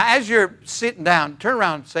as you're sitting down, turn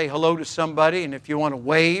around and say hello to somebody. And if you want to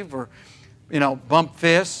wave or, bump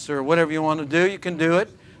fists or whatever you want to do, you can do it.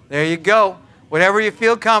 There you go. Whatever you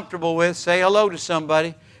feel comfortable with, say hello to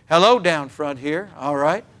somebody. Hello down front here. All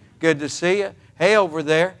right. Good to see you. Hey, over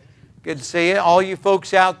there. Good to see you. All you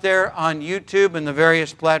folks out there on YouTube and the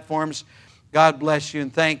various platforms, God bless you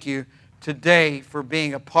and thank you today for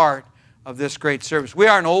being a part of this great service. We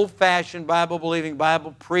are an old-fashioned, Bible-believing,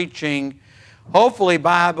 Bible-preaching, hopefully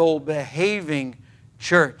Bible-behaving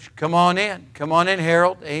church. Come on in. Come on in,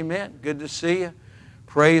 Harold. Amen. Good to see you.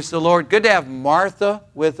 Praise the Lord. Good to have Martha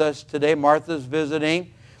with us today. Martha's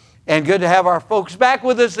visiting. And good to have our folks back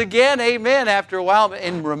with us again. Amen. After a while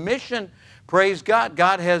in remission. Praise God.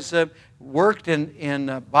 God has worked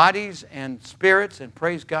in bodies and spirits, and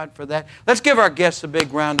praise God for that. Let's give our guests a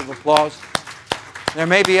big round of applause. There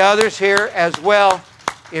may be others here as well.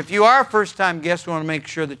 If you are a first-time guest, we want to make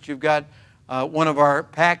sure that you've got one of our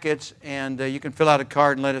packets, and you can fill out a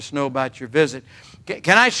card and let us know about your visit.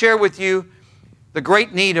 Can I share with you the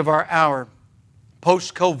great need of our hour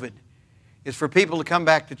post-COVID is for people to come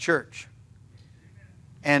back to church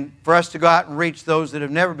and for us to go out and reach those that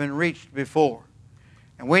have never been reached before.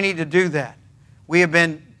 And we need to do that. We have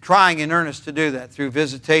been trying in earnest to do that through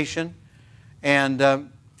visitation. And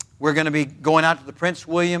we're going to be going out to the Prince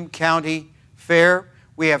William County Fair.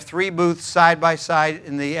 We have 3 booths side by side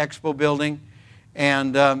in the expo building.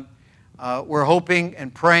 And we're hoping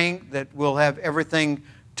and praying that we'll have everything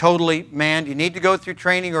totally manned. You need to go through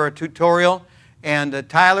training or a tutorial. And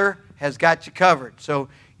Tyler has got you covered. So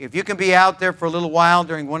if you can be out there for a little while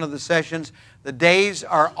during one of the sessions, the days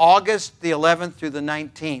are August the 11th through the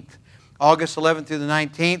 19th. August 11th through the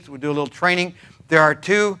 19th, we'll do a little training. There are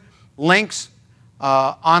 2 links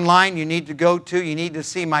online you need to go to. You need to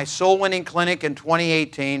see my Soul Winning Clinic in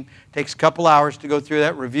 2018. It takes a couple hours to go through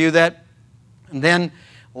that, review that. And then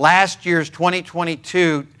last year's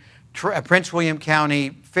 2022 Prince William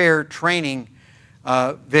County Fair training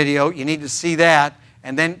video. You need to see that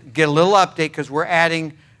and then get a little update because we're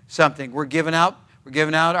adding something. We're giving out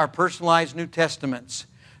our personalized New Testaments.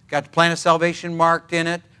 Got the Plan of Salvation marked in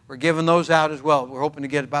it. We're giving those out as well. We're hoping to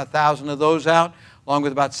get about 1,000 of those out, along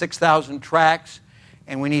with about 6,000 tracts.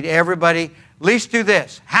 And we need everybody, at least do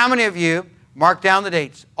this. How many of you, mark down the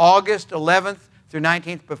dates, August 11th through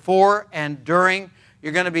 19th, before and during,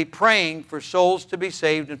 you're going to be praying for souls to be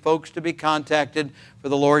saved and folks to be contacted for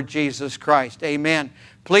the Lord Jesus Christ. Amen.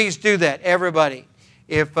 Please do that, everybody.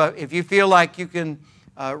 If you feel like you can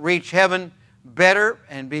reach heaven better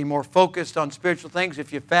and be more focused on spiritual things,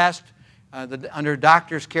 if you fast, under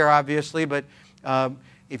doctor's care obviously, but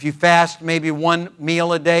if you fast maybe 1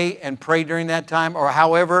 meal a day and pray during that time, or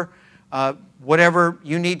however, whatever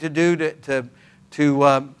you need to do to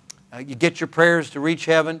you get your prayers to reach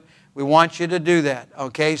heaven, we want you to do that,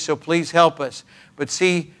 okay? So please help us. But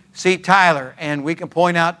see Tyler, and we can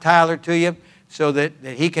point out Tyler to you so that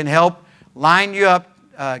he can help line you up,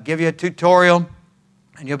 give you a tutorial,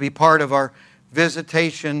 and you'll be part of our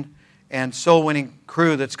visitation and soul-winning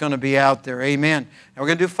crew that's going to be out there. Amen. And we're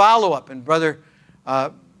going to do follow-up, and Brother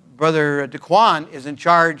DeQuan is in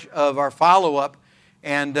charge of our follow-up,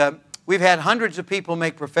 and we've had hundreds of people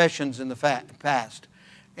make professions in the past.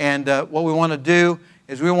 And what we want to do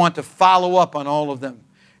is we want to follow up on all of them.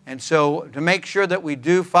 And so to make sure that we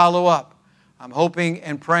do follow up, I'm hoping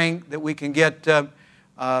and praying that we can get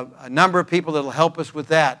a number of people that will help us with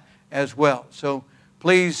that as well. So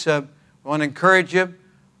please, I want to encourage you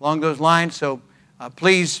along those lines. So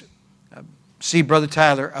please see Brother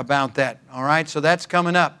Tyler about that. All right, so that's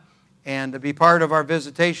coming up. And to be part of our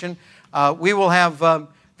visitation, we will have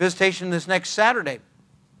visitation this next Saturday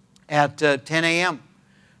at 10 a.m.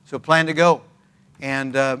 So plan to go.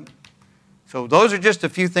 And so those are just a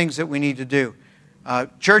few things that we need to do.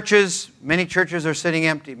 Many churches are sitting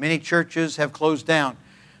empty. Many churches have closed down.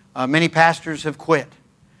 Many pastors have quit.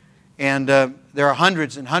 And there are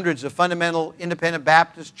hundreds and hundreds of fundamental independent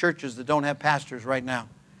Baptist churches that don't have pastors right now.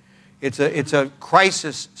 It's a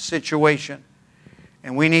crisis situation.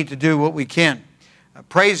 And we need to do what we can.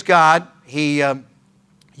 Praise God, He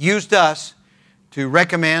used us to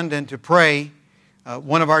recommend and to pray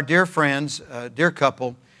one of our dear friends, dear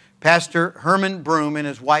couple, Pastor Herman Broom and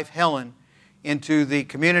his wife Helen, into the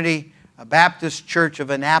Community Baptist Church of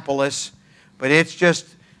Annapolis. But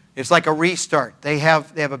it's like a restart. They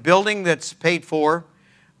have a building that's paid for,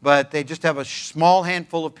 but they just have a small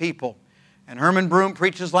handful of people. And Herman Broom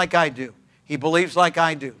preaches like I do. He believes like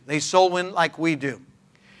I do. They soul win like we do.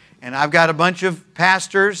 And I've got a bunch of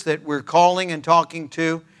pastors that we're calling and talking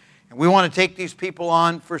to, and we want to take these people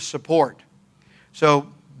on for support. So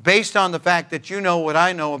based on the fact that you know what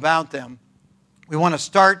I know about them, We want to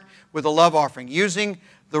start with a love offering using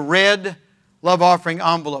the red love offering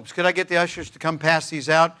envelopes. Could I get the ushers to come pass these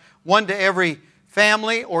out? One to every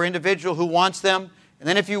family or individual who wants them. And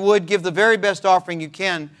then if you would, give the very best offering you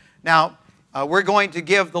can. Now, we're going to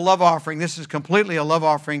give the love offering. This is completely a love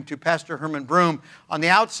offering to Pastor Herman Broom. On the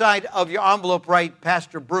outside of your envelope, write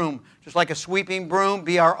Pastor Broom, just like a sweeping broom,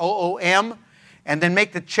 B-R-O-O-M. And then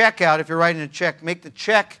make the check out. If you're writing a check, make the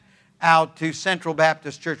check out to Central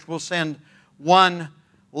Baptist Church. We'll send one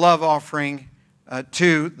love offering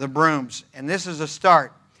to the Brooms. And this is a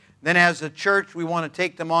start. Then as a church, we want to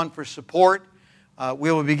take them on for support.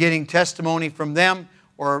 We will be getting testimony from them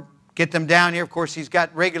or get them down here. Of course, he's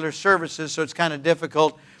got regular services, so it's kind of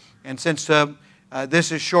difficult. And since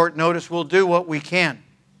this is short notice, we'll do what we can.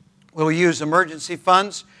 We'll use emergency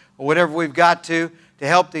funds or whatever we've got to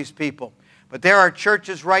help these people. But there are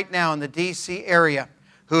churches right now in the D.C. area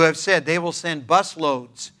who have said they will send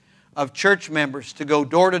busloads of church members to go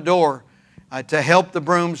door to door to help the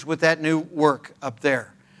Brooms with that new work up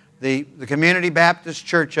there. The Community Baptist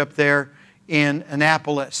Church up there in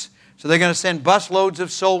Annapolis. So they're going to send busloads of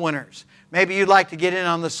soul winners. Maybe you'd like to get in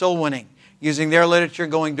on the soul winning using their literature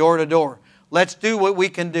going door to door. Let's do what we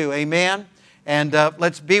can do. Amen? And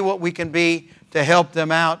let's be what we can be to help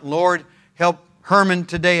them out. Lord, help Herman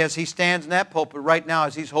today as he stands in that pulpit right now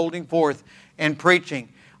as he's holding forth and preaching.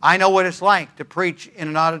 I know what it's like to preach in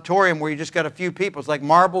an auditorium where you just got a few people. It's like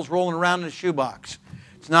marbles rolling around in a shoebox.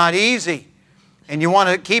 It's not easy. And you want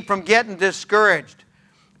to keep from getting discouraged.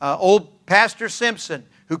 Old Pastor Simpson,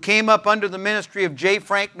 who came up under the ministry of J.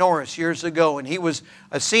 Frank Norris years ago, and he was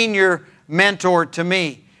a senior mentor to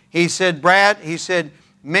me. He said, Brad, he said,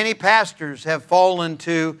 many pastors have fallen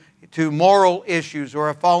to moral issues or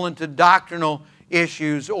have fallen to doctrinal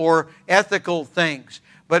issues or ethical things.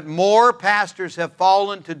 But more pastors have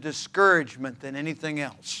fallen to discouragement than anything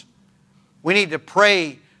else. We need to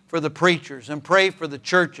pray for the preachers and pray for the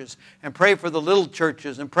churches and pray for the little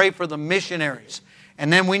churches and pray for the missionaries.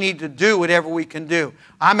 And then we need to do whatever we can do.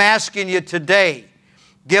 I'm asking you today,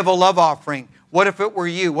 give a love offering. What if it were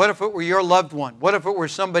you? What if it were your loved one? What if it were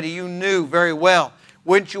somebody you knew very well?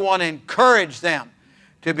 Wouldn't you want to encourage them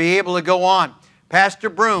to be able to go on? Pastor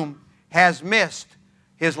Broom has missed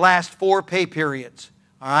his last 4 pay periods.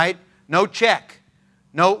 All right? No check.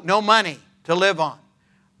 No money to live on.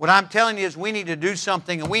 What I'm telling you is we need to do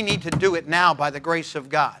something, and we need to do it now by the grace of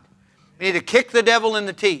God. We need to kick the devil in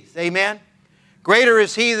the teeth. Amen? Greater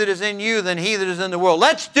is He that is in you than he that is in the world.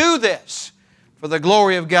 Let's do this for the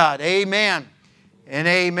glory of God. Amen and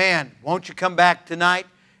amen. Won't you come back tonight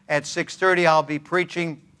at 6:30? I'll be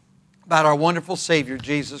preaching about our wonderful Savior,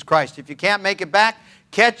 Jesus Christ. If you can't make it back,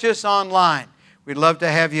 catch us online. We'd love to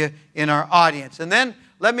have you in our audience. And then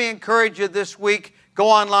let me encourage you this week, go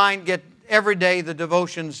online, get every day the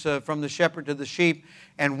devotions from the shepherd to the sheep.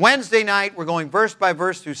 And Wednesday night, we're going verse by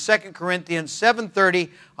verse through 2 Corinthians,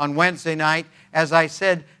 7:30 on Wednesday night. As I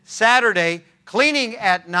said, Saturday, cleaning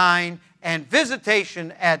at 9 and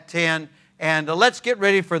visitation at 10. And let's get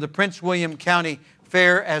ready for the Prince William County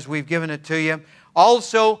Fair as we've given it to you.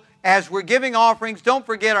 Also, as we're giving offerings, don't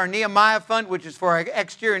forget our Nehemiah Fund, which is for our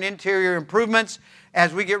exterior and interior improvements.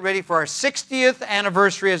 As we get ready for our 60th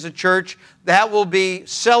anniversary as a church, that will be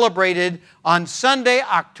celebrated on Sunday,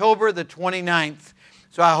 October the 29th.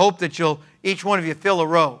 So I hope that each one of you fill a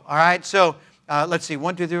row. All right, so let's see,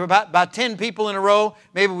 1, 2, 3, about 10 people in a row.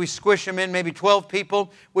 Maybe we squish them in, maybe 12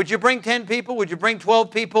 people. Would you bring 10 people? Would you bring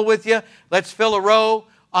 12 people with you? Let's fill a row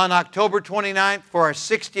on October 29th for our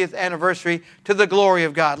 60th anniversary to the glory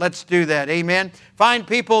of God. Let's do that. Amen. Find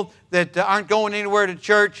people that aren't going anywhere to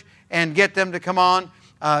church and get them to come on.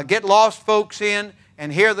 Get lost folks in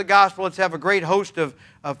and hear the gospel. Let's have a great host of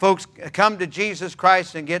folks come to Jesus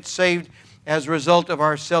Christ and get saved as a result of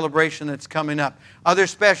our celebration that's coming up. Other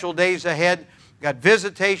special days ahead. Got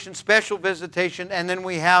visitation, special visitation, and then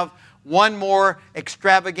we have one more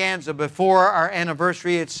extravaganza before our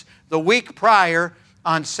anniversary. It's the week prior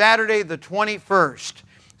on Saturday the 21st.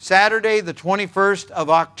 Saturday the 21st of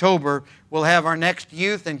October, we'll have our next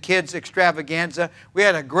youth and kids extravaganza. We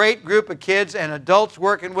had a great group of kids and adults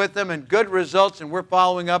working with them and good results, and we're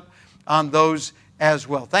following up on those as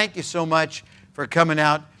well. Thank you so much for coming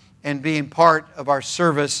out and being part of our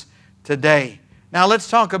service today. Now let's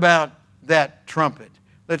talk about that trumpet.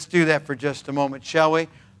 Let's do that for just a moment, shall we?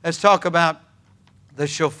 Let's talk about the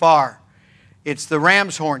shofar. It's the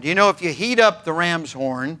ram's horn. You know, if you heat up the ram's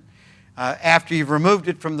horn, after you've removed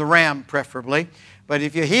it from the ram preferably, but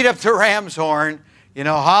if you heat up the ram's horn,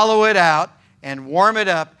 hollow it out and warm it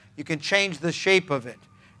up, you can change the shape of it.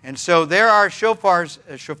 And so there are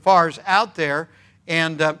shofars out there,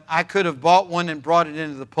 and I could have bought one and brought it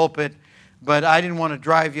into the pulpit, but I didn't want to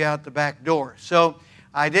drive you out the back door. So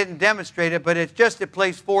I didn't demonstrate it, but it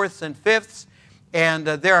plays fourths and fifths, and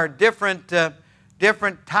there are different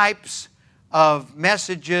types of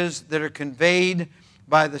messages that are conveyed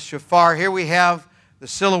by the shofar. Here we have the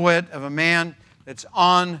silhouette of a man that's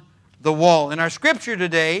on the wall. And our scripture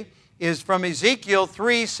today is from Ezekiel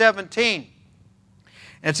 3:17.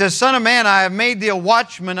 It says, Son of man, I have made thee a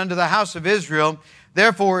watchman unto the house of Israel.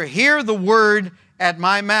 Therefore hear the word at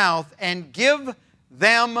my mouth, and give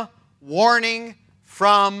them warning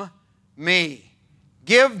from me.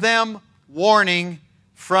 Give them warning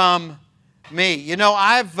from me. You know,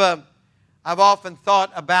 I've often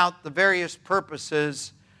thought about the various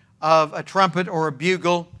purposes of a trumpet or a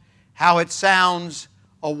bugle, how it sounds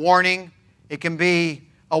a warning. It can be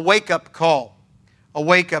a wake-up call. A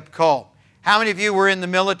wake-up call. How many of you were in the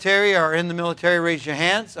military or are in the military? Raise your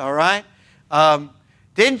hands. All right.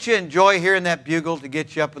 Didn't you enjoy hearing that bugle to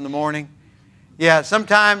get you up in the morning? Yeah,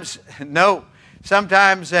 sometimes, no.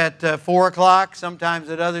 Sometimes at 4 o'clock, sometimes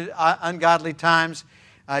at other ungodly times,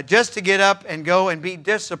 just to get up and go and be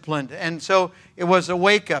disciplined. And so it was a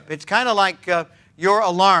wake-up. It's kind of like your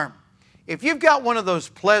alarm. If you've got one of those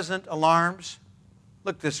pleasant alarms,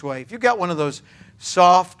 look this way. If you've got one of those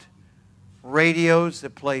soft radios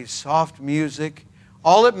that plays soft music,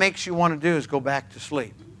 all it makes you want to do is go back to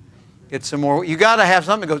sleep. Get some more. You got to have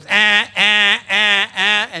something that goes,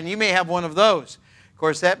 and you may have one of those. Of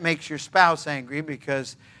course, that makes your spouse angry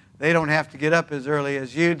because they don't have to get up as early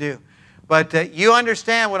as you do. But you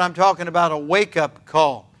understand what I'm talking about, a wake-up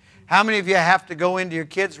call. How many of you have to go into your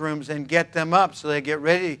kids' rooms and get them up so they get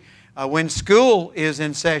ready when school is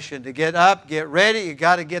in session? To get up, get ready, you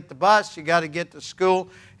got to get the bus, you got to get to school,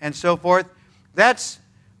 and so forth. That's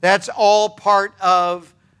all part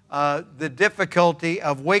of the difficulty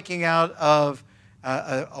of waking out of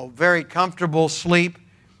a very comfortable sleep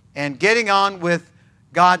and getting on with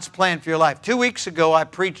God's plan for your life. 2 weeks ago, I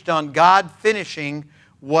preached on God finishing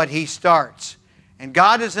what He starts. And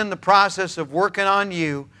God is in the process of working on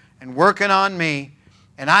you and working on me.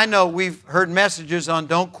 And I know we've heard messages on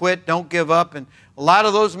don't quit, don't give up, and a lot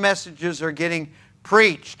of those messages are getting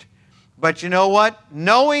preached. But you know what?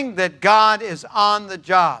 Knowing that God is on the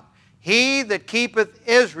job. He that keepeth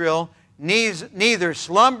Israel neither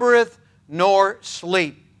slumbereth nor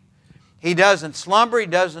sleep. He doesn't slumber, He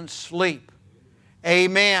doesn't sleep.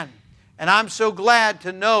 Amen. And I'm so glad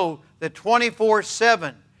to know that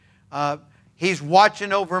 24/7 He's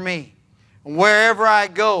watching over me. Wherever I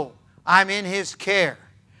go, I'm in His care.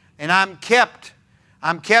 And I'm kept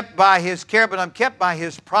by His care, but I'm kept by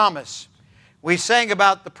His promise. We sang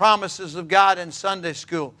about the promises of God in Sunday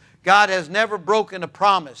school. God has never broken a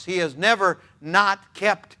promise. He has never not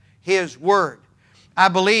kept His word. I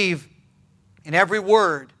believe in every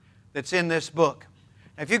word that's in this book.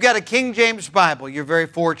 Now, if you've got a King James Bible, you're very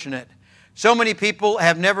fortunate. So many people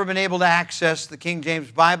have never been able to access the King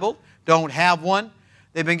James Bible, don't have one.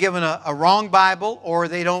 They've been given a wrong Bible, or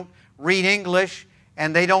they don't read English,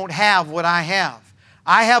 and they don't have what I have.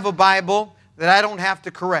 I have a Bible that I don't have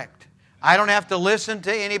to correct. I don't have to listen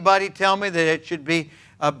to anybody tell me that it should be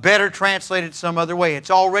better translated some other way.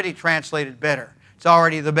 It's already translated better. It's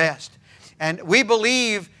already the best. And we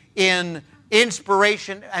believe in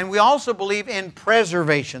inspiration, and we also believe in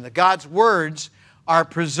preservation, that God's words are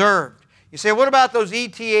preserved. You say, what about those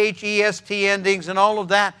ETH, EST endings and all of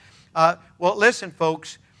that? Well, listen,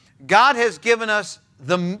 folks. God has given us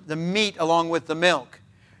the meat along with the milk.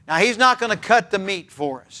 Now, He's not going to cut the meat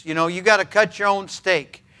for us. You know, you got to cut your own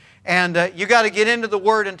steak. And you got to get into the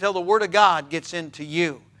Word until the Word of God gets into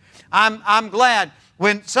you. I'm glad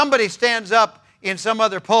when somebody stands up in some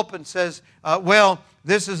other pulpit and says, well,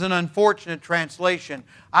 this is an unfortunate translation.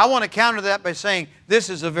 I want to counter that by saying this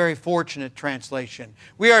is a very fortunate translation.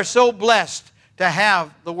 We are so blessed to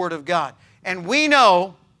have the Word of God. And we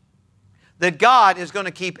know that God is going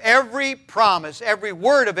to keep every promise, every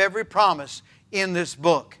word of every promise in this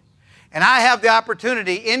book. And I have the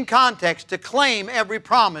opportunity, in context, to claim every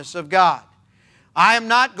promise of God. I am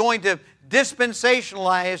not going to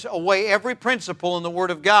dispensationalize away every principle in the Word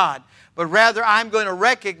of God, but rather I'm going to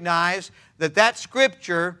recognize that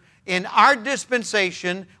Scripture in our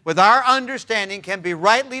dispensation, with our understanding, can be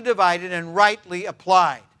rightly divided and rightly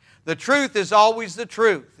applied. The truth is always the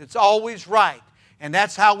truth. It's always right. And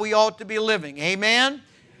that's how we ought to be living. Amen?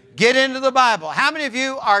 Get into the Bible. How many of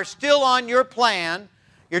you are still on your plan?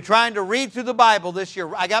 You're trying to read through the Bible this year.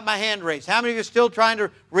 I got my hand raised. How many of you are still trying to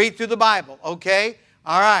read through the Bible? Okay.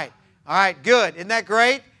 All right. All right. Good. Isn't that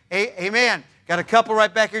great? Amen. Got a couple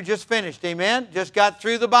right back here just finished. Amen. Just got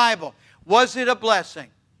through the Bible. Was it a blessing?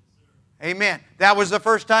 Amen. That was the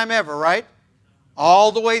first time ever, right?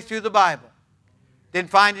 All the way through the Bible. Didn't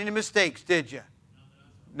find any mistakes, did you?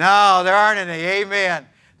 No, there aren't any. Amen.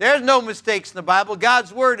 There's no mistakes in the Bible.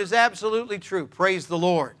 God's Word is absolutely true. Praise the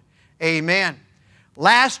Lord. Amen.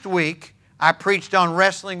 Last week, I preached on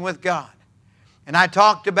wrestling with God. And I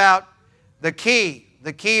talked about the key.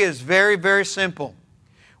 The key is very, very simple.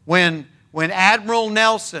 When Admiral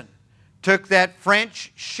Nelson took that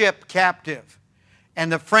French ship captive,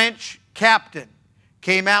 and the French captain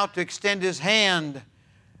came out to extend his hand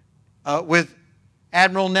with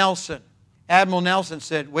Admiral Nelson, Admiral Nelson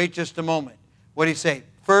said, wait just a moment. What did he say?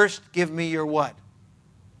 First, give me your what?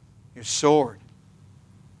 Your sword.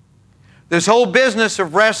 This whole business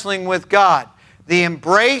of wrestling with God, the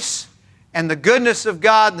embrace and the goodness of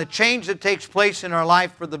God and the change that takes place in our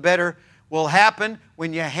life for the better will happen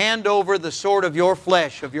when you hand over the sword of your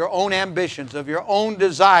flesh, of your own ambitions, of your own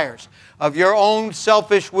desires, of your own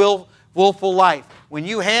selfish, willful life. When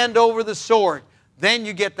you hand over the sword, then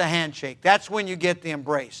you get the handshake. That's when you get the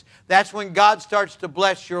embrace. That's when God starts to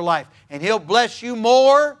bless your life. And He'll bless you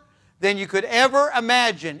more than you could ever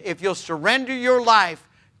imagine if you'll surrender your life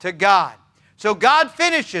to God. So God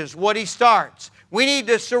finishes what He starts. We need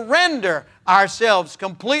to surrender ourselves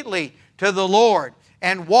completely to the Lord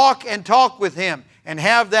and walk and talk with Him and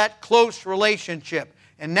have that close relationship.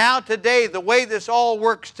 And now today, the way this all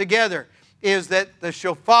works together is that the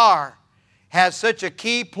shofar has such a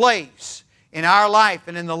key place in our life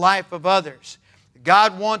and in the life of others.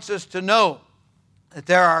 God wants us to know that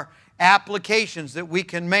there are applications that we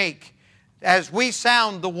can make as we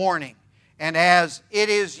sound the warning and as it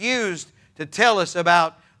is used to tell us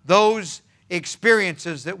about those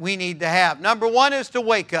experiences that we need to have. Number one is to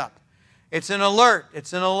wake up. It's an alert.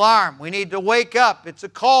 It's an alarm. We need to wake up. It's a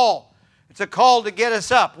call. It's a call to get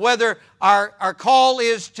us up. Whether our call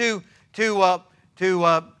is to go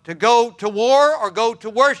to war or go to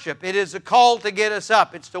worship, it is a call to get us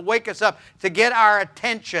up. It's to wake us up, to get our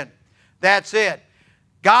attention. That's it.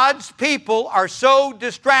 God's people are so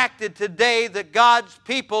distracted today that God's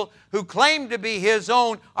people who claim to be His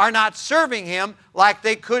own are not serving Him like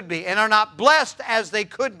they could be and are not blessed as they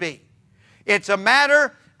could be. It's a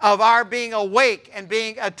matter of our being awake and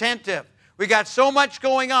being attentive. We got so much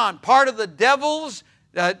going on. Part of the devil's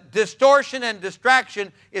distortion and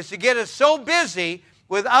distraction is to get us so busy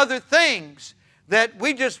with other things that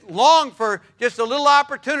we just long for just a little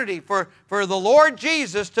opportunity for the Lord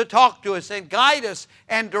Jesus to talk to us and guide us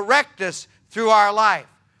and direct us through our life.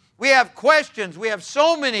 We have questions. We have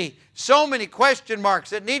so many question marks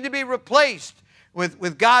that need to be replaced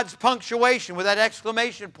with God's punctuation, with that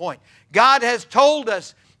exclamation point. God has told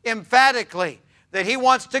us emphatically that He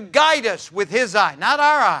wants to guide us with His eye, not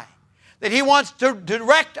our eye. That He wants to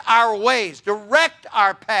direct our ways, direct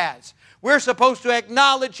our paths. We're supposed to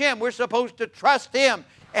acknowledge Him. We're supposed to trust Him.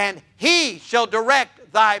 And He shall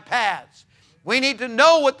direct thy paths. We need to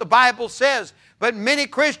know what the Bible says. But many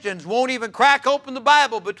Christians won't even crack open the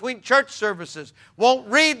Bible between church services. Won't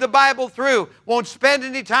read the Bible through. Won't spend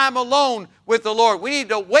any time alone with the Lord. We need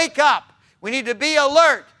to wake up. We need to be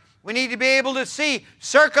alert. We need to be able to see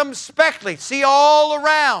circumspectly. See all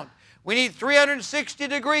around. We need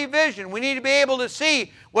 360-degree vision. We need to be able to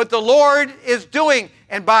see what the Lord is doing.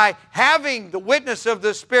 And by having the witness of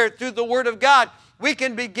the Spirit through the Word of God, we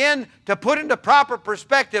can begin to put into proper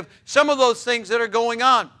perspective some of those things that are going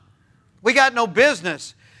on. We got no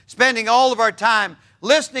business spending all of our time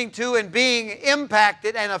listening to and being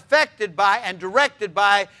impacted and affected by and directed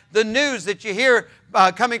by the news that you hear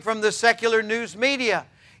coming from the secular news media.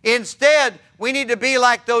 Instead, we need to be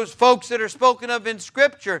like those folks that are spoken of in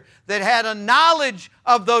Scripture that had a knowledge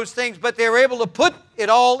of those things, but they were able to put it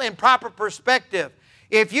all in proper perspective.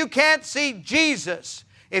 If you can't see Jesus,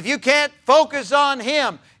 if you can't focus on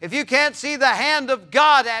Him, if you can't see the hand of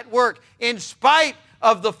God at work in spite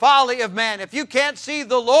of the folly of man, if you can't see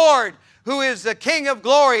the Lord who is the King of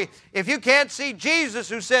glory, if you can't see Jesus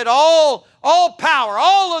who said, all power,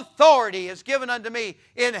 all authority is given unto me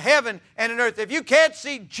in heaven and in earth. If you can't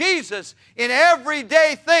see Jesus in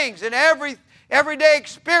everyday things, in everyday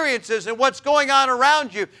experiences and what's going on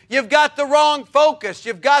around you, you've got the wrong focus.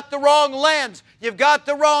 You've got the wrong lens. You've got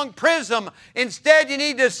the wrong prism. Instead, you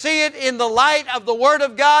need to see it in the light of the Word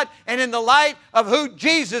of God and in the light of who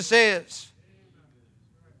Jesus is.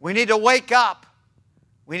 We need to wake up.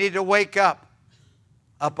 We need to wake up.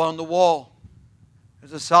 Up on the wall,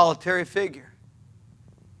 there's a solitary figure.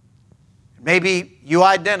 Maybe you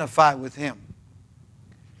identify with him.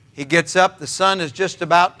 He gets up. The sun is just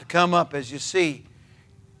about to come up, as you see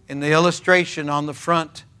in the illustration on the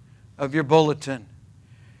front of your bulletin.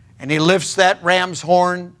 And he lifts that ram's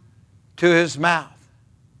horn to his mouth.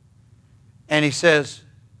 And he says,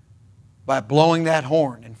 by blowing that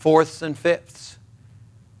horn in fourths and fifths,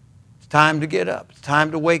 time to get up. It's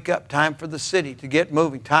time to wake up. Time for the city to get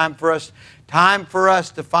moving. Time for us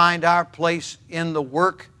to find our place in the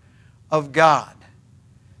work of God.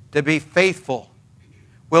 To be faithful.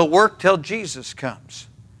 We'll work till Jesus comes.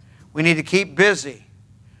 We need to keep busy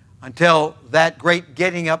until that great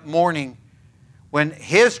getting up morning when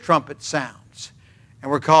His trumpet sounds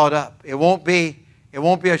and we're called up. It won't be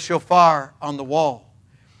a shofar on the wall.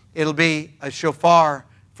 It'll be a shofar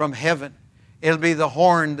from heaven. It'll be the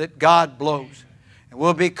horn that God blows. And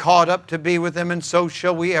we'll be caught up to be with Him, and so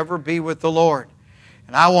shall we ever be with the Lord.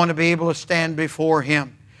 And I want to be able to stand before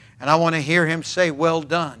Him. And I want to hear Him say, "Well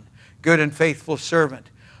done, good and faithful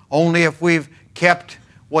servant." Only if we've kept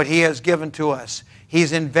what He has given to us.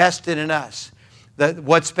 He's invested in us.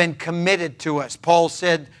 What's been committed to us. Paul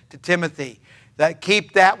said to Timothy, that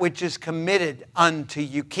keep that which is committed unto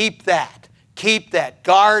you. Keep that. Keep that.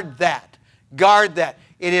 Guard that. Guard that.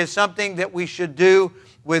 It is something that we should do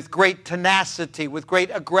with great tenacity, with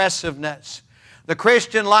great aggressiveness. The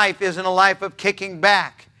Christian life isn't a life of kicking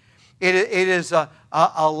back. It is a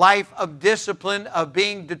life of discipline, of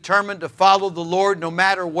being determined to follow the Lord no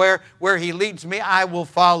matter where He leads me, I will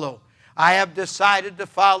follow. I have decided to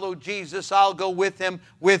follow Jesus. I'll go with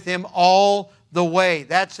Him all the way.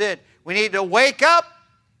 That's it. We need to wake up.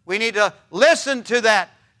 We need to listen to that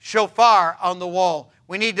shofar on the wall.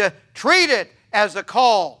 We need to treat it as a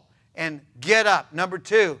call and get up. Number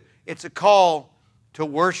 2, it's a call to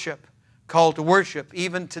worship. Call to worship.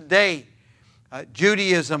 Even today,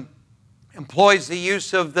 Judaism employs the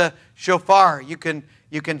use of the shofar. You can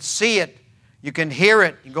see it. You can hear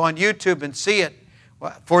it. You go on YouTube and see it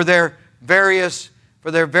for their various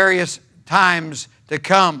times to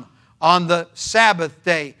come on the Sabbath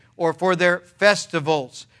day or for their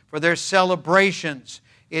festivals, for their celebrations.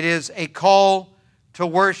 It is a call to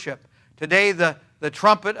worship. Today, the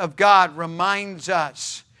trumpet of God reminds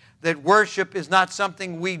us that worship is not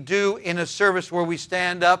something we do in a service where we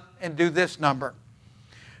stand up and do this number.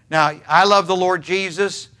 Now, I love the Lord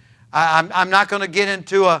Jesus. I'm not going to get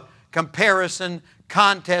into a comparison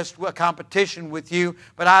contest, a competition with you,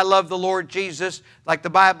 but I love the Lord Jesus, like the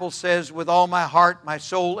Bible says, with all my heart, my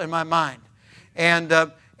soul, and my mind.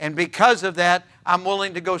 And because of that, I'm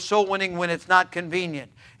willing to go soul winning when it's not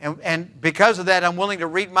convenient. And because of that, I'm willing to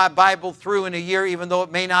read my Bible through in a year, even though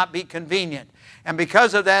it may not be convenient. And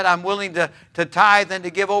because of that, I'm willing to tithe and to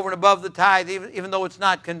give over and above the tithe, even though it's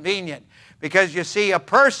not convenient. Because you see, a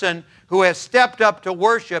person who has stepped up to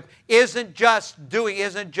worship isn't just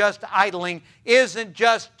idling, isn't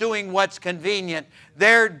just doing what's convenient.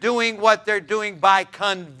 They're doing what they're doing by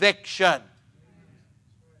conviction.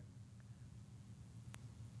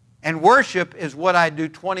 And worship is what I do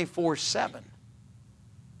 24/7.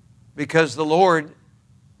 Because the Lord,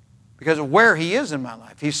 because of where He is in my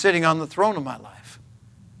life, He's sitting on the throne of my life.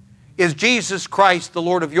 Is Jesus Christ the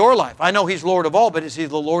Lord of your life? I know He's Lord of all, but is He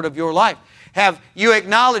the Lord of your life? Have you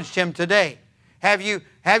acknowledged Him today? Have you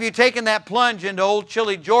taken that plunge into old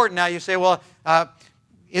chilly Jordan? Now you say, well,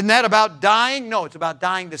 isn't that about dying? No, it's about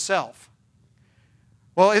dying to self.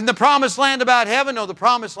 Well, isn't the promised land about heaven? No, the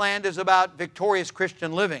promised land is about victorious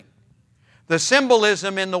Christian living. The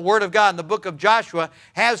symbolism in the Word of God in the book of Joshua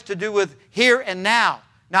has to do with here and now.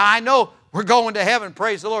 Now, I know we're going to heaven,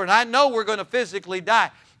 praise the Lord, and I know we're going to physically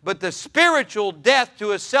die. But the spiritual death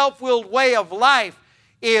to a self-willed way of life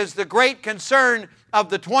is the great concern of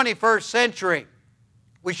the 21st century.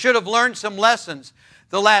 We should have learned some lessons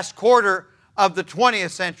the last quarter of the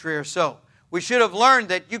 20th century or so. We should have learned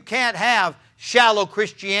that you can't have shallow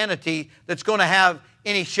Christianity that's going to have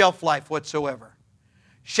any shelf life whatsoever.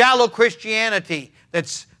 Shallow Christianity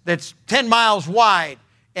that's 10 miles wide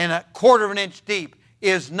and a quarter of an inch deep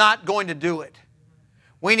is not going to do it.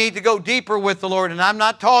 We need to go deeper with the Lord. And I'm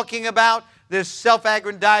not talking about this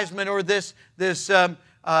self-aggrandizement or this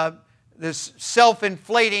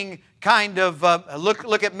self-inflating kind of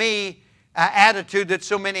look at me attitude that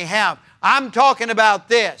so many have. I'm talking about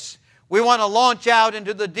this. We want to launch out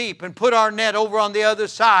into the deep and put our net over on the other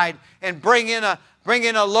side and bring in a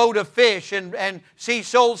load of fish and see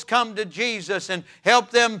souls come to Jesus and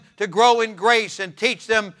help them to grow in grace and teach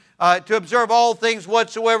them to observe all things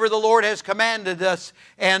whatsoever the Lord has commanded us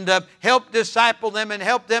and help disciple them and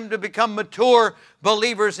help them to become mature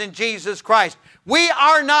believers in Jesus Christ. We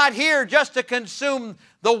are not here just to consume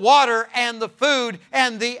the water and the food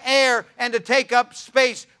and the air and to take up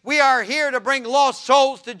space. We are here to bring lost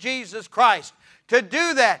souls to Jesus Christ. To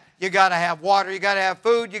do that, you got to have water, you got to have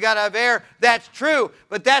food, you got to have air. That's true,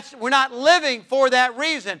 but we're not living for that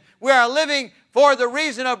reason. We are living for the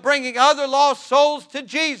reason of bringing other lost souls to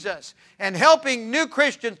Jesus and helping new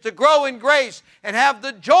Christians to grow in grace and have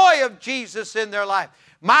the joy of Jesus in their life.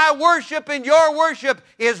 My worship and your worship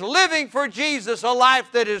is living for Jesus a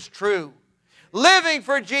life that is true. Living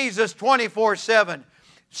for Jesus 24/7.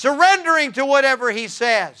 Surrendering to whatever He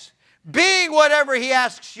says. Being whatever He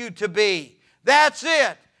asks you to be. That's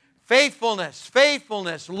it.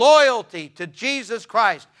 Faithfulness, loyalty to Jesus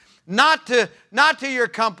Christ. Not to your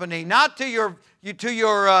company, not to your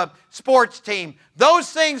sports team.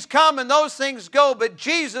 Those things come and those things go, but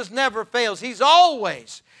Jesus never fails. He's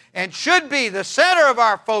always and should be the center of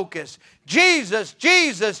our focus. Jesus,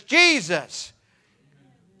 Jesus, Jesus.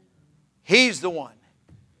 He's the one.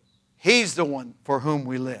 He's the one for whom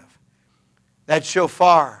we live. That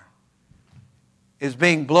shofar is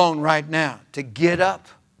being blown right now to get up,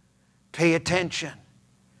 pay attention,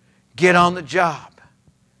 get on the job,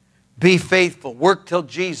 be faithful, work till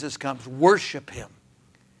Jesus comes, worship Him.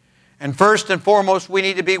 And first and foremost, we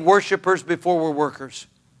need to be worshipers before we're workers.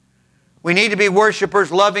 We need to be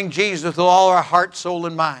worshipers loving Jesus with all our heart, soul,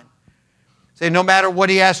 and mind. Say, no matter what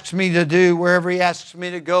He asks me to do, wherever He asks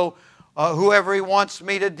me to go, whoever He wants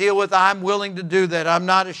me to deal with, I'm willing to do that. I'm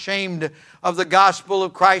not ashamed of the gospel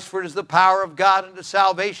of Christ, for it is the power of God unto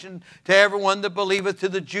salvation to everyone that believeth, to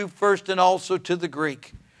the Jew first and also to the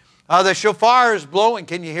Greek. The shofar is blowing.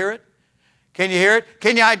 Can you hear it? Can you hear it?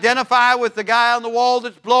 Can you identify with the guy on the wall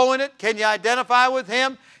that's blowing it? Can you identify with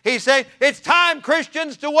him? He's saying, it's time,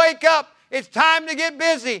 Christians, to wake up. It's time to get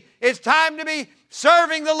busy. It's time to be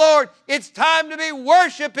serving the Lord. It's time to be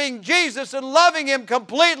worshiping Jesus and loving Him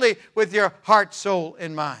completely with your heart, soul,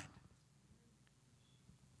 and mind.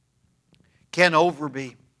 Ken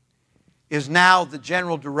Overby is now the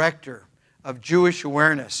General Director of Jewish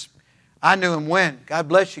Awareness. I knew him when. God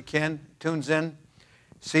bless you, Ken. Tunes in,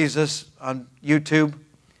 sees us on YouTube.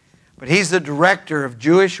 But he's the Director of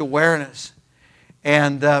Jewish Awareness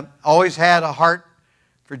and always had a heart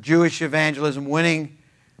for Jewish evangelism, winning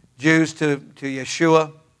Jews to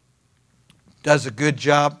Yeshua. Does a good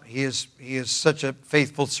job. He is such a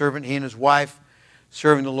faithful servant. He and his wife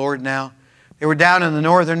serving the Lord now. They were down in the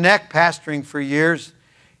Northern Neck pastoring for years.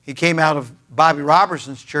 He came out of Bobby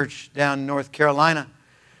Robertson's church down in North Carolina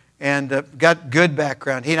and got good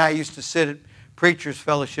background. He and I used to sit at preachers'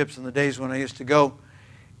 fellowships in the days when I used to go.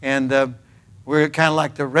 And we were kind of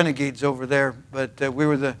like the renegades over there, but we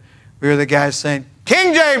were the guys saying,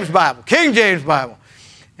 King James Bible, King James Bible.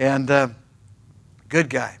 And good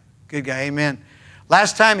guy, amen.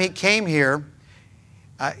 Last time he came here,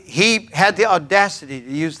 he had the audacity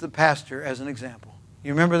to use the pastor as an example.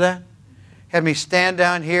 You remember that? Had me stand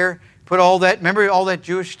down here, put all that, remember all that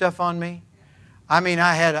Jewish stuff on me? I mean,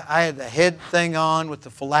 I had the head thing on with the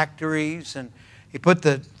phylacteries, and he put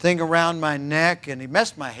the thing around my neck, and he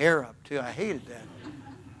messed my hair up too. I hated that.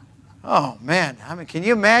 Oh man, I mean, can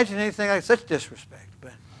you imagine anything like such disrespect?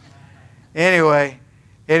 But anyway,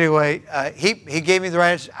 he gave me the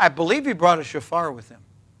right answer. I believe he brought a shofar with him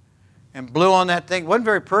and blew on that thing. It wasn't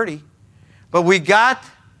very pretty, but we got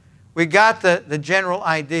the general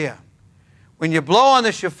idea. When you blow on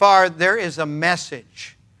the shofar, there is a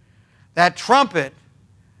message. That trumpet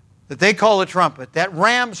that they call a trumpet, that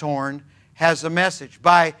ram's horn, has a message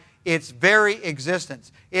by its very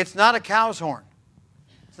existence. It's not a cow's horn.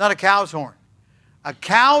 It's not a cow's horn. A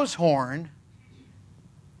cow's horn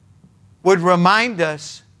would remind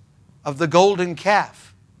us of the golden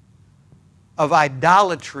calf, of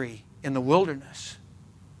idolatry in the wilderness.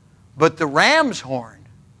 But the ram's horn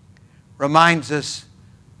reminds us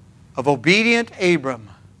of obedient Abram,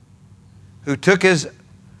 who took his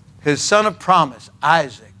son of promise,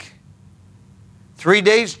 Isaac, 3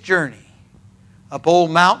 days' journey up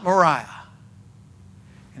old Mount Moriah.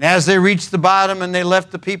 And as they reached the bottom and they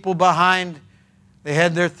left the people behind, they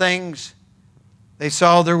had their things. They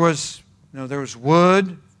saw there was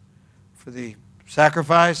wood for the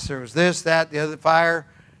sacrifice. There was this, that, the other fire.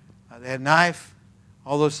 They had a knife,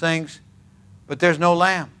 all those things. But there's no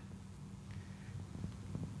lamb.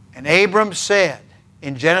 And Abram said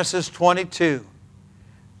in Genesis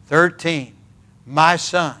 22:13, my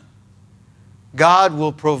son, God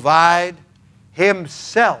will provide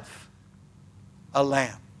Himself a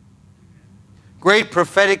lamb. Great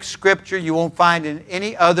prophetic scripture you won't find in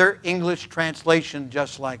any other English translation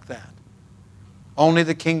just like that. Only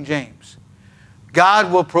the King James.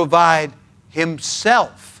 God will provide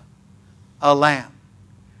Himself a lamb.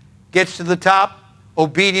 Gets to the top,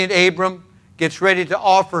 obedient Abram gets ready to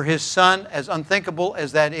offer his son, as unthinkable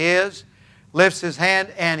as that is, lifts his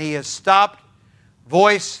hand and he is stopped.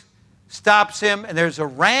 Voice stops him, and there's a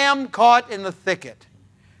ram caught in the thicket.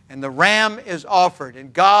 And the ram is offered.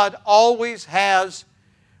 And God always has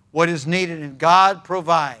what is needed, and God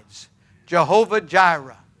provides. Jehovah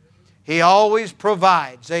Jireh. He always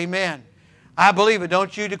provides. Amen. I believe it.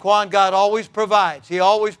 Don't you, Daquan? God always provides. He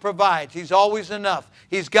always provides. He's always enough.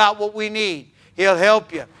 He's got what we need. He'll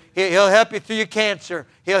help you. He'll help you through your cancer.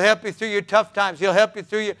 He'll help you through your tough times. He'll help you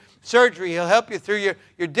through your surgery. He'll help you through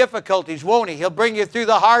your difficulties, won't He? He'll bring you through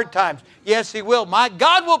the hard times. Yes, He will. My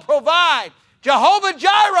God will provide. Jehovah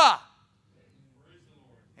Jireh.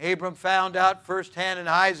 Abram found out firsthand, and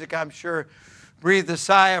Isaac, I'm sure, breathed a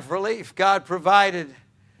sigh of relief. God provided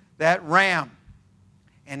that ram.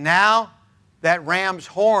 And now that ram's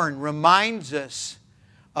horn reminds us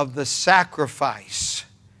of the sacrifice,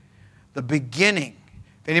 the beginning.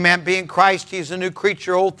 If any man be in Christ, he is a new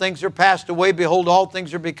creature. Old things are passed away. Behold, all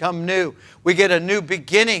things are become new. We get a new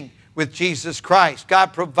beginning with Jesus Christ.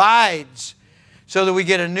 God provides so that we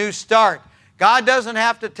get a new start. God doesn't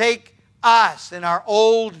have to take us in our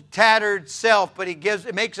old, tattered self, but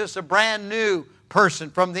it makes us a brand new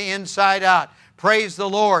person from the inside out. Praise the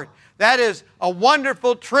Lord. That is a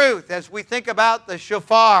wonderful truth as we think about the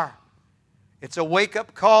shofar. It's a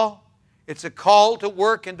wake-up call. It's a call to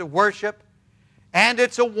work and to worship. And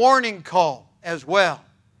it's a warning call as well.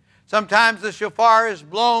 Sometimes the shofar is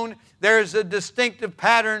blown. There's a distinctive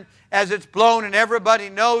pattern as it's blown, and everybody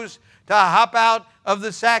knows to hop out of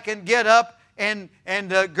the sack and get up and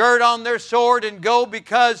gird on their sword and go,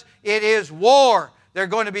 because it is war. They're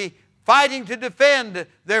going to be fighting to defend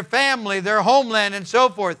their family, their homeland, and so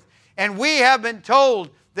forth. And we have been told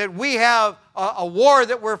that we have a war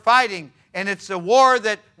that we're fighting. And it's a war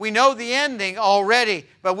that we know the ending already,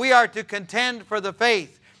 but we are to contend for the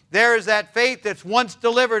faith. There is that faith that's once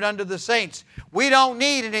delivered unto the saints. We don't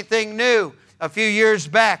need anything new. A few years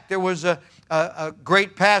back, there was a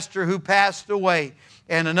great pastor who passed away,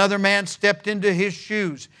 and another man stepped into his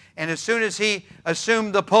shoes. And as soon as he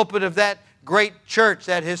assumed the pulpit of that great church,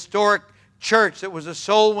 that historic church that was a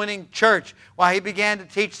soul-winning church, he began to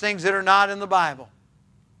teach things that are not in the Bible.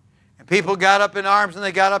 And people got up in arms and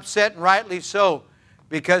they got upset, and rightly so,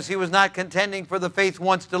 because he was not contending for the faith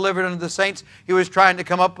once delivered unto the saints. He was trying to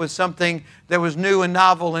come up with something that was new and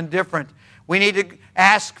novel and different. We need to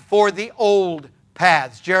ask for the old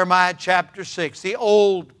paths. Jeremiah chapter 6, the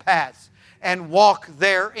old paths, and walk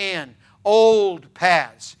therein. Old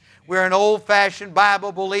paths. We're an old-fashioned,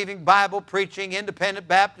 Bible-believing, Bible-preaching, independent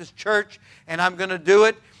Baptist church, and I'm going to do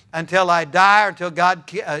it until I die or until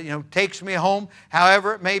God takes me home,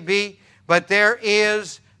 however it may be. But there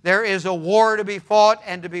is a war to be fought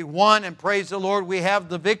and to be won, and praise the Lord, we have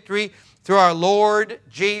the victory through our Lord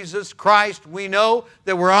Jesus Christ. We know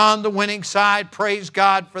that we're on the winning side. Praise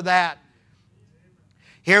God for that.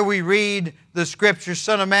 Here we read the Scripture,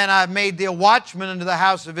 Son of man, I have made thee a watchman unto the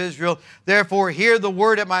house of Israel. Therefore hear the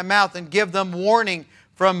word at my mouth and give them warning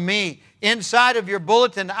from me. Inside of your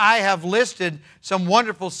bulletin, I have listed some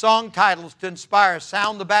wonderful song titles to inspire.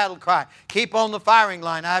 Sound the battle cry. Keep on the firing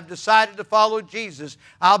line. I've decided to follow Jesus.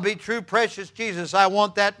 I'll be true, precious Jesus. I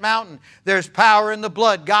want that mountain. There's power in the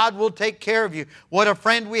blood. God will take care of you. What a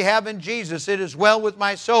friend we have in Jesus. It is well with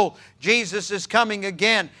my soul. Jesus is coming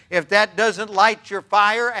again. If that doesn't light your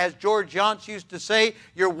fire, as George Yonts used to say,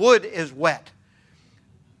 your wood is wet.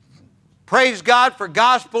 Praise God for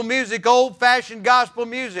gospel music, old-fashioned gospel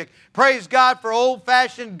music. Praise God for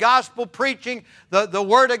old-fashioned gospel preaching, the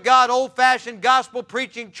Word of God, old-fashioned gospel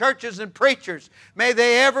preaching churches and preachers. May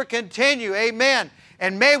they ever continue. Amen.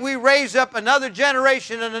 And may we raise up another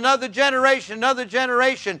generation and another generation, another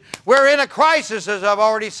generation. We're in a crisis, as I've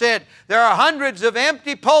already said. There are hundreds of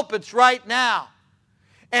empty pulpits right now.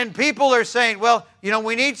 And people are saying, well,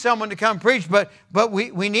 we need someone to come preach, but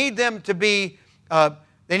we need them to be...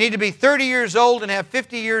 They need to be 30 years old and have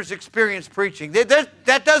 50 years experience preaching.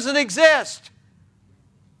 That doesn't exist.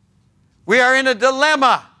 We are in a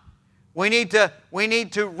dilemma. We need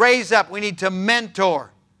to raise up. We need to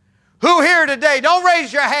mentor. Who here today, don't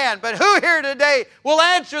raise your hand, but who here today will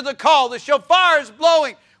answer the call? The shofar is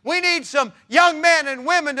blowing. We need some young men and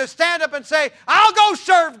women to stand up and say, I'll go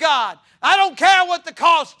serve God. I don't care what the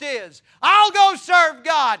cost is. I'll go serve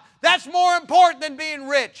God. That's more important than being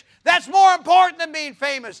rich. That's more important than being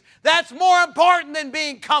famous. That's more important than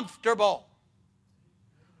being comfortable.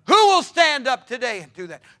 Who will stand up today and do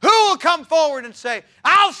that? Who will come forward and say,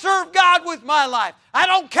 I'll serve God with my life. I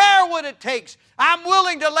don't care what it takes. I'm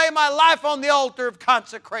willing to lay my life on the altar of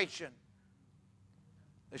consecration.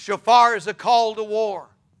 The shofar is a call to war.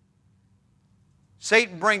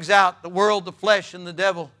 Satan brings out the world, the flesh, and the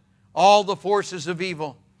devil, all the forces of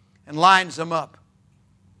evil, and lines them up.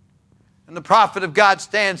 And the prophet of God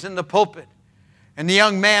stands in the pulpit. And the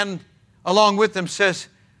young man along with him says,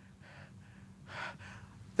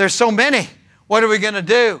 there's so many. What are we going to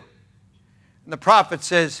do? And the prophet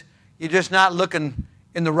says, you're just not looking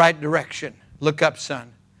in the right direction. Look up,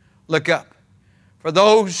 son. Look up. For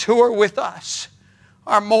those who are with us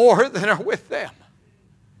are more than are with them.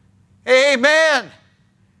 Amen.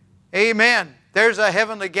 Amen. There's a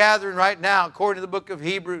heavenly gathering right now, according to the book of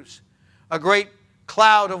Hebrews. A great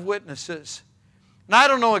cloud of witnesses. And I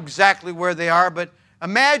don't know exactly where they are, but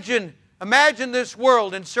imagine this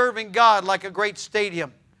world and serving God like a great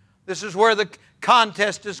stadium. This is where the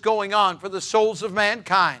contest is going on for the souls of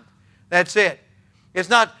mankind. That's it. It's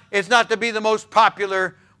not to be the most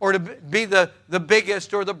popular or to be the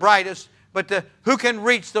biggest or the brightest, but who can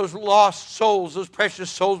reach those lost souls, those precious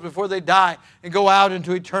souls before they die and go out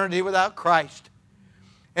into eternity without Christ.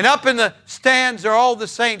 And up in the stands are all the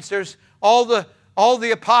saints. There's all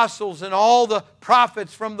the apostles and all the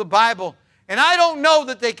prophets from the Bible. And I don't know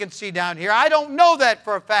that they can see down here. I don't know that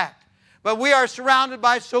for a fact. But we are surrounded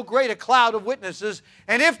by so great a cloud of witnesses.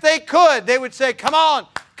 And if they could, they would say, come on,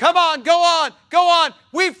 go on.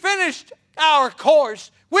 We've finished our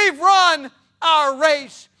course. We've run our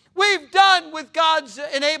race. We've done with God's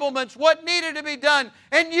enablements what needed to be done.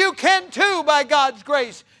 And you can too by God's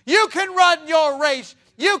grace. You can run your race.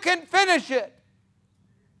 You can finish it.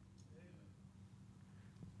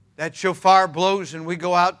 That shofar blows and we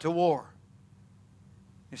go out to war.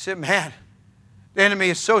 You say, man, the enemy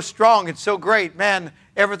is so strong, it's so great. Man,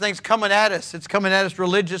 everything's coming at us. It's coming at us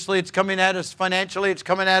religiously. It's coming at us financially. It's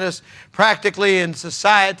coming at us practically in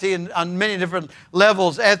society and on many different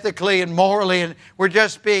levels, ethically and morally. And we're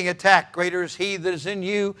just being attacked. Greater is He that is in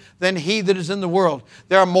you than he that is in the world.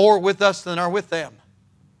 There are more with us than are with them.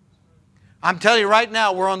 I'm telling you right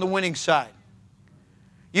now, we're on the winning side.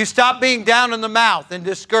 You stop being down in the mouth and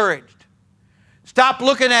discouraged. Stop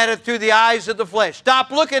looking at it through the eyes of the flesh.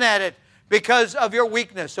 Stop looking at it because of your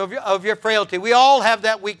weakness, of your frailty. We all have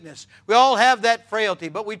that weakness. We all have that frailty,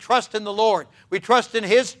 but we trust in the Lord. We trust in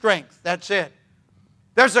His strength. That's it.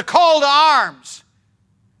 There's a call to arms.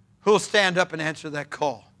 Who'll stand up and answer that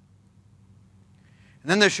call? And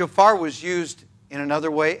then the shofar was used in another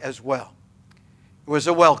way as well. It was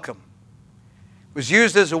a welcome. It was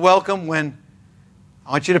used as a welcome when,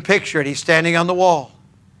 I want you to picture it, he's standing on the wall.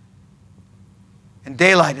 And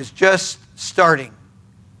daylight is just starting.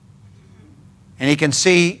 And he can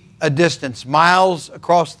see a distance, miles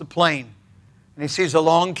across the plain. And he sees a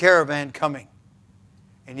long caravan coming.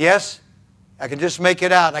 And yes, I can just make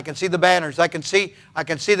it out. I can see the banners. I can see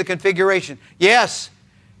the configuration. Yes,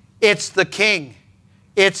 it's the King.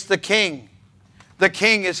 It's the King. The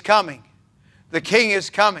King is coming. The King is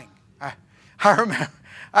coming.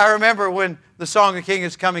 I remember when the song "The King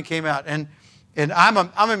is Coming" came out, and I'm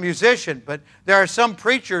a musician, but there are some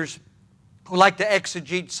preachers who like to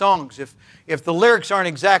exegete songs if the lyrics aren't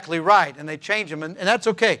exactly right, and they change them, and that's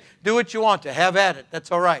okay. Do what you want to. Have at it.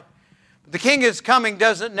 That's all right. But "The King is Coming"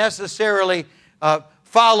 doesn't necessarily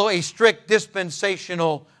follow a strict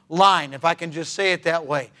dispensational line, if I can just say it that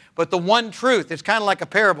way. But the one truth, it's kind of like a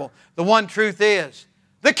parable. The one truth is,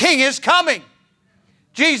 the King is coming.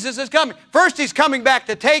 Jesus is coming. First, He's coming back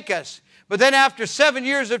to take us. But then after 7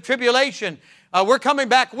 years of tribulation, we're coming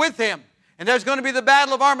back with Him. And there's going to be the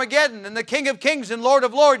battle of Armageddon. And the King of Kings and Lord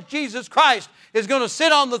of Lords, Jesus Christ, is going to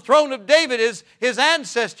sit on the throne of David, his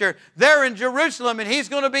ancestor, there in Jerusalem. And He's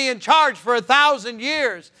going to be in charge for 1,000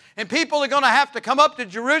 years. And people are going to have to come up to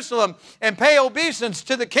Jerusalem and pay obeisance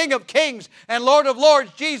to the King of Kings and Lord of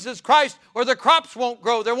Lords, Jesus Christ, or the crops won't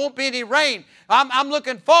grow. There won't be any rain. I'm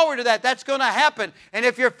looking forward to that. That's going to happen. And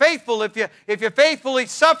if you're faithful, if you faithfully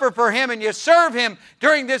suffer for Him and you serve Him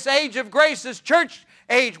during this age of grace, this church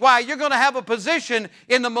age, why, you're going to have a position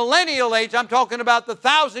in the millennial age. I'm talking about the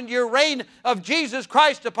 1,000-year reign of Jesus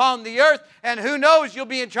Christ upon the earth. And who knows, you'll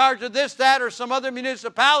be in charge of this, that, or some other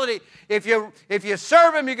municipality. If you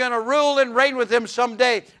serve Him, you're going to rule and reign with Him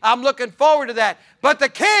someday. I'm looking forward to that. But the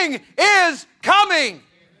King is coming.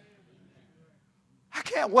 I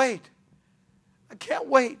can't wait. I can't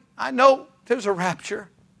wait. I know there's a rapture.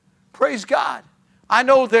 Praise God. I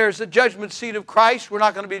know there's a judgment seat of Christ. We're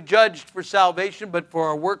not going to be judged for salvation, but for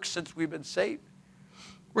our works since we've been saved.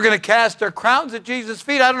 We're going to cast our crowns at Jesus'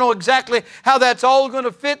 feet. I don't know exactly how that's all going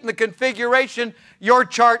to fit in the configuration. Your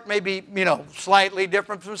chart may be, slightly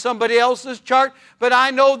different from somebody else's chart, but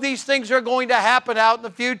I know these things are going to happen out in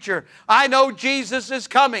the future. I know Jesus is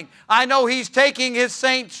coming. I know He's taking His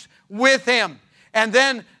saints with Him. And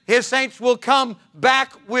then His saints will come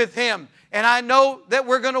back with Him. And I know that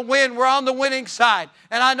we're going to win. We're on the winning side.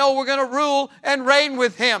 And I know we're going to rule and reign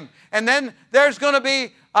with Him. And then there's going to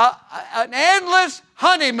be an endless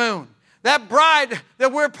honeymoon. That bride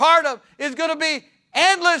that we're part of is going to be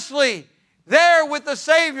endlessly there with the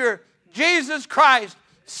Savior, Jesus Christ,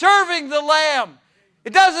 serving the Lamb.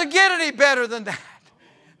 It doesn't get any better than that.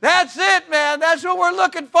 That's it, man. That's what we're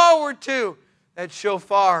looking forward to. That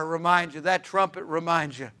shofar reminds you, that trumpet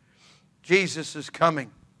reminds you, Jesus is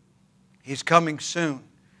coming. He's coming soon.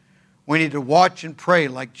 We need to watch and pray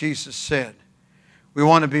like Jesus said. We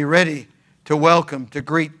want to be ready to welcome, to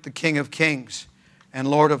greet the King of Kings and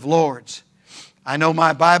Lord of Lords. I know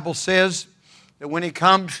my Bible says that when He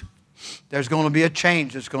comes, there's going to be a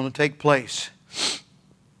change that's going to take place.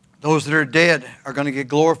 Those that are dead are going to get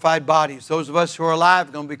glorified bodies. Those of us who are alive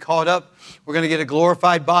are going to be caught up. We're going to get a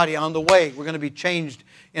glorified body on the way. We're going to be changed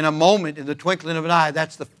in a moment, in the twinkling of an eye.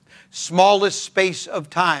 That's the smallest space of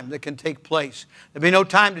time that can take place. There'll be no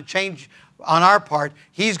time to change on our part.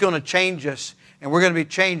 He's going to change us, and we're going to be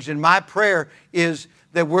changed. And my prayer is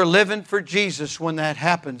that we're living for Jesus when that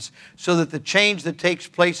happens, so that the change that takes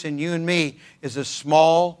place in you and me is as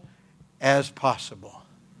small as possible.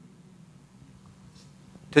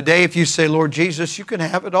 Today, if you say, Lord Jesus, you can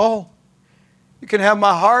have it all. You can have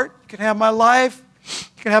my heart. You can have my life.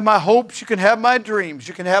 You can have my hopes. You can have my dreams.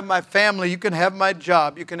 You can have my family. You can have my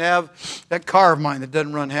job. You can have that car of mine that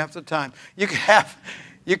doesn't run half the time. You can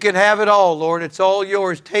have it all, Lord. It's all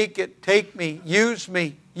yours. Take it. Take me. Use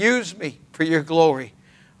me. Use me for your glory.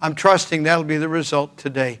 I'm trusting that'll be the result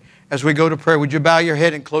today. As we go to prayer, would you bow your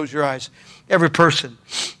head and close your eyes? Every person,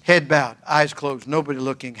 head bowed, eyes closed, nobody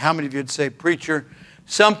looking. How many of you would say, Preacher,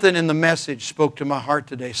 something in the message spoke to my heart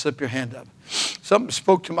today? Slip your hand up. Something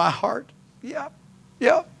spoke to my heart. Yeah.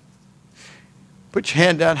 Put your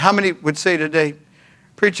hand down. How many would say today,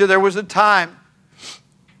 Preacher, there was a time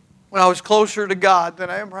when I was closer to God than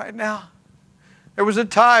I am right now. There was a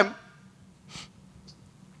time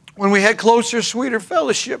when we had closer, sweeter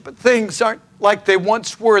fellowship, but things aren't like they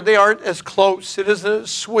once were. They aren't as close. It isn't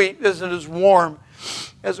as sweet. It isn't as warm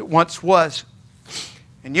as it once was.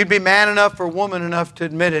 And you'd be man enough or woman enough to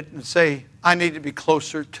admit it and say, I need to be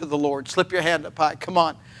closer to the Lord. Slip your hand up high. Come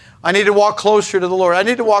on. I need to walk closer to the Lord. I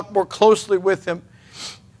need to walk more closely with Him.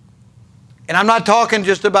 And I'm not talking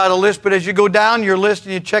just about a list, but as you go down your list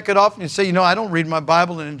and you check it off and you say, I don't read my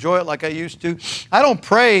Bible and enjoy it like I used to. I don't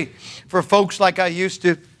pray for folks like I used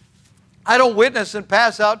to. I don't witness and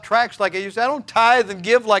pass out tracts like I used to. I don't tithe and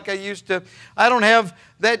give like I used to. I don't have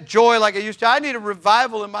that joy like I used to. I need a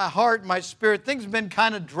revival in my heart and my spirit. Things have been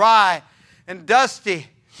kind of dry and dusty,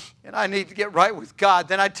 and I need to get right with God.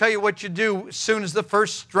 Then I tell you what you do as soon as the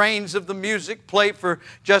first strains of the music play for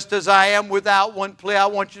Just As I Am Without One play. I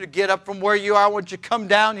want you to get up from where you are. I want you to come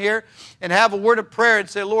down here and have a word of prayer and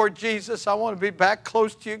say, Lord Jesus, I want to be back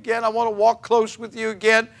close to you again. I want to walk close with you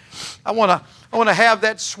again. I want to have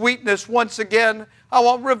that sweetness once again. I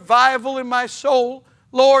want revival in my soul.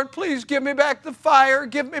 Lord, please give me back the fire.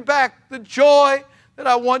 Give me back the joy that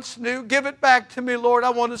I once knew. Give it back to me, Lord.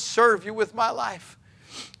 I want to serve you with my life.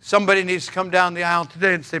 Somebody needs to come down the aisle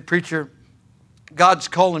today and say, Preacher, God's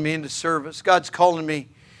calling me into service. God's calling me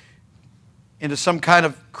into some kind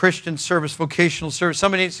of Christian service, vocational service.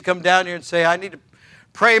 Somebody needs to come down here and say, I need to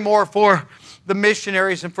pray more for the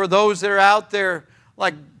missionaries and for those that are out there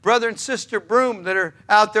like Brother and Sister Broom that are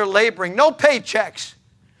out there laboring. No paychecks,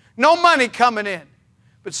 no money coming in,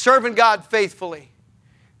 but serving God faithfully.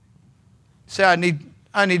 Say, I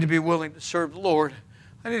need to be willing to serve the Lord.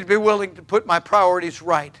 I need to be willing to put my priorities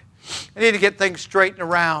right. I need to get things straightened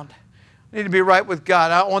around. I need to be right with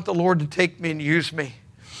God. I want the Lord to take me and use me.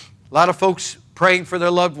 A lot of folks praying for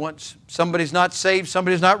their loved ones. Somebody's not saved.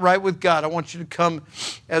 Somebody's not right with God. I want you to come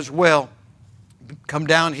as well. Come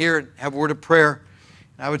down here and have a word of prayer.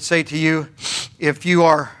 And I would say to you, if you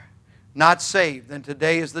are not saved, then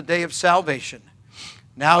today is the day of salvation.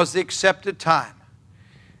 Now is the accepted time.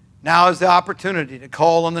 Now is the opportunity to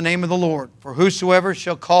call on the name of the Lord. For whosoever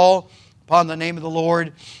shall call upon the name of the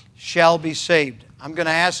Lord shall be saved. I'm going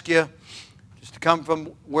to ask you just to come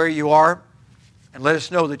from where you are and let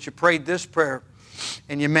us know that you prayed this prayer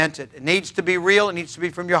and you meant it. It needs to be real. It needs to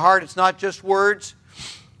be from your heart. It's not just words,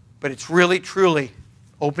 but it's really, truly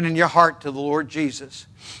opening your heart to the Lord Jesus.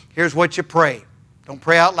 Here's what you pray. Don't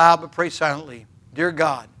pray out loud, but pray silently. Dear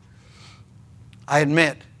God, I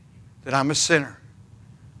admit that I'm a sinner.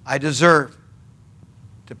 I deserve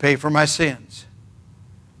to pay for my sins.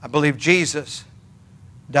 I believe Jesus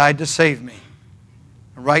died to save me.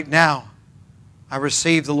 And right now, I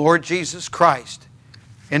receive the Lord Jesus Christ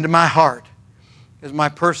into my heart as my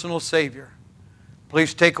personal Savior.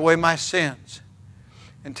 Please take away my sins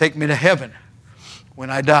and take me to heaven when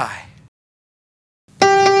I die.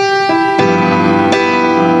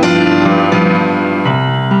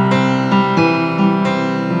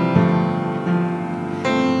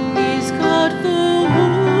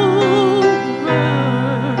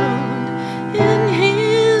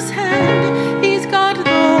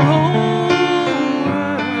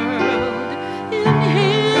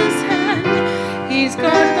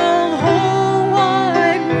 home.